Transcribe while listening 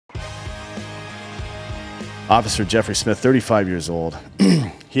Officer Jeffrey Smith, 35 years old.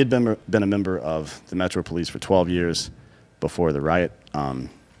 He had been a member of the Metro Police for 12 years before the riot.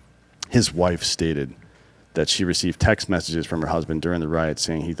 His wife stated that she received text messages from her husband during the riot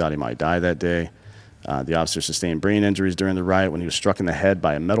saying he thought he might die that day. The officer sustained brain injuries during the riot when he was struck in the head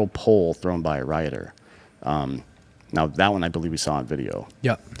by a metal pole thrown by a rioter. Now, that one I believe we saw on video.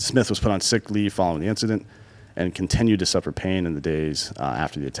 Yep. Smith was put on sick leave following the incident and continued to suffer pain in the days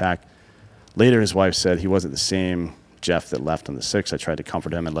after the attack. Later, his wife said he wasn't the same Jeff that left on the 6th. I tried to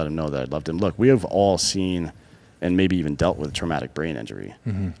comfort him and let him know that I loved him. Look, we have all seen and maybe even dealt with traumatic brain injury.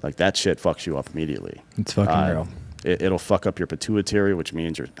 Like, that shit fucks you up immediately. It's fucking real. It'll fuck up your pituitary, which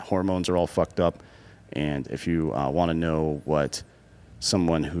means your hormones are all fucked up. And if you want to know what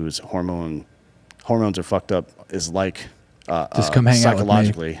someone whose hormones are fucked up is like just come hang out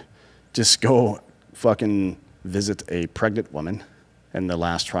psychologically, with me. Just go fucking visit a pregnant woman in the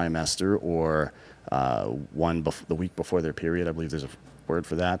last trimester or the week before their period. I believe there's a word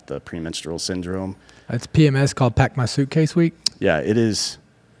for that, the premenstrual syndrome. It's PMS, called Pack My Suitcase Week. Yeah, it is.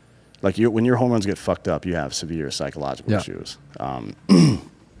 Like, when your hormones get fucked up, you have severe psychological issues.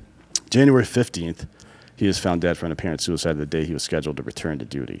 January 15th, he was found dead from an apparent suicide the day he was scheduled to return to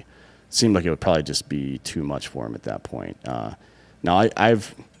duty. It seemed like it would probably just be too much for him at that point. Now,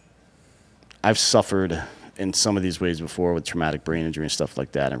 I've suffered in some of these ways before with traumatic brain injury and stuff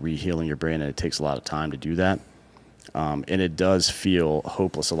like that, and rehealing your brain, and it takes a lot of time to do that. And it does feel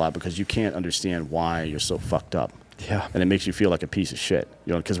hopeless a lot because you can't understand why you're so fucked up. Yeah. And it makes you feel like a piece of shit,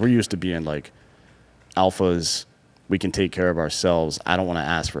 you know, because we're used to being like alphas. We can take care of ourselves. I don't want to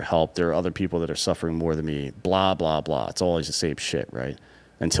ask for help. There are other people that are suffering more than me, blah, blah, blah. It's always the same shit, right?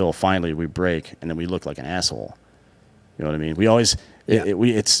 Until finally we break and then we look like an asshole. You know what I mean? We always,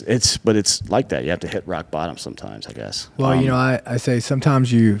 but it's like that. You have to hit rock bottom sometimes, I guess. Well, you know, I say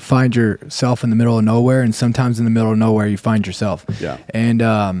sometimes you find yourself in the middle of nowhere, and sometimes in the middle of nowhere you find yourself. Yeah. And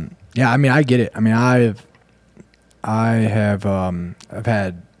yeah, I mean, I get it. I mean, I've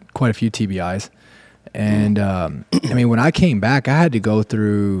had quite a few TBIs, and I mean, when I came back, I had to go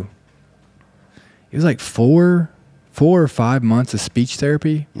through. It was like four or 5 months of speech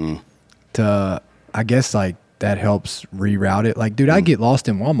therapy to, I guess, like, that helps reroute it. Like, dude, I get lost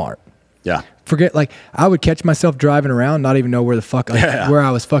in Walmart. Yeah. Forget, like, I would catch myself driving around, not even know where the fuck, like, where I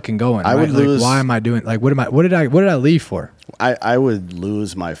was fucking going. I would lose. Like, why am I doing, like, what did I leave for? I would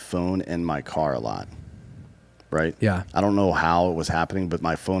lose my phone in my car a lot. Right? Yeah. I don't know how it was happening, but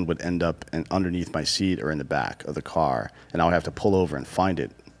my phone would end up underneath my seat or in the back of the car, and I would have to pull over and find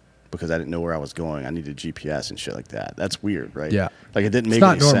it because I didn't know where I was going. I needed GPS and shit like that. That's weird, right? Yeah. Like, it didn't make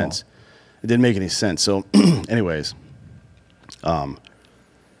any sense. It didn't make any sense. So, anyways,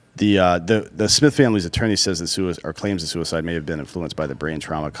 the Smith family's attorney says that claims the suicide may have been influenced by the brain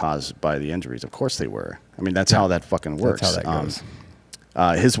trauma caused by the injuries. Of course they were. I mean, that's how that fucking works. That's how that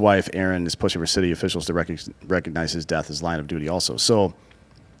goes. His wife, Erin, is pushing for city officials to recognize his death as line of duty also. So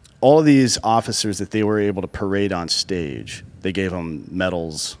all of these officers that they were able to parade on stage, they gave them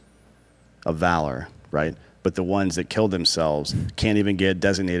medals of valor, right? But the ones that killed themselves can't even get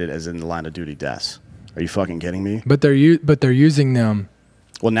designated as in the line of duty deaths. Are you fucking kidding me? But they're using them.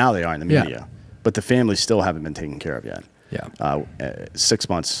 Well, now they are in the media. But the families still haven't been taken care of yet. Yeah. 6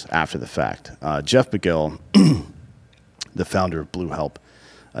 months after the fact. Jeff McGill, the founder of Blue Help,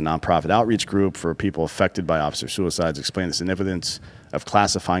 a nonprofit outreach group for people affected by officer suicides, explained the significance of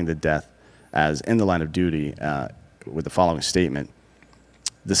classifying the death as in the line of duty with the following statement.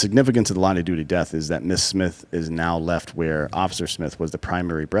 The significance of the line of duty death is that Miss Smith is now left where Officer Smith was the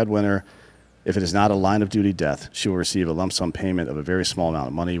primary breadwinner. If it is not a line of duty death, she will receive a lump sum payment of a very small amount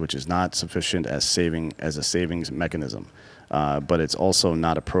of money, which is not sufficient as a savings mechanism. But it's also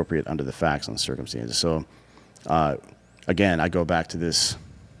not appropriate under the facts and circumstances. So, again, I go back to this.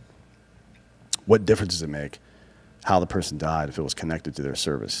 What difference does it make how the person died if it was connected to their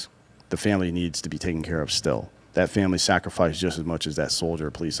service? The family needs to be taken care of still. That family sacrificed just as much as that soldier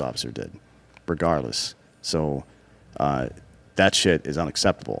or police officer did, regardless. So that shit is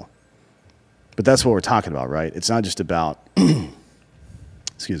unacceptable. But that's what we're talking about, right? It's not just about,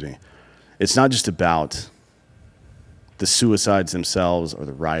 excuse me, it's not just about the suicides themselves or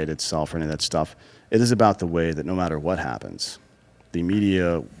the riot itself or any of that stuff. It is about the way that no matter what happens, the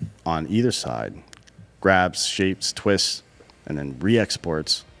media on either side grabs, shapes, twists, and then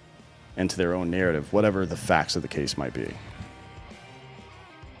re-exports into their own narrative, whatever the facts of the case might be.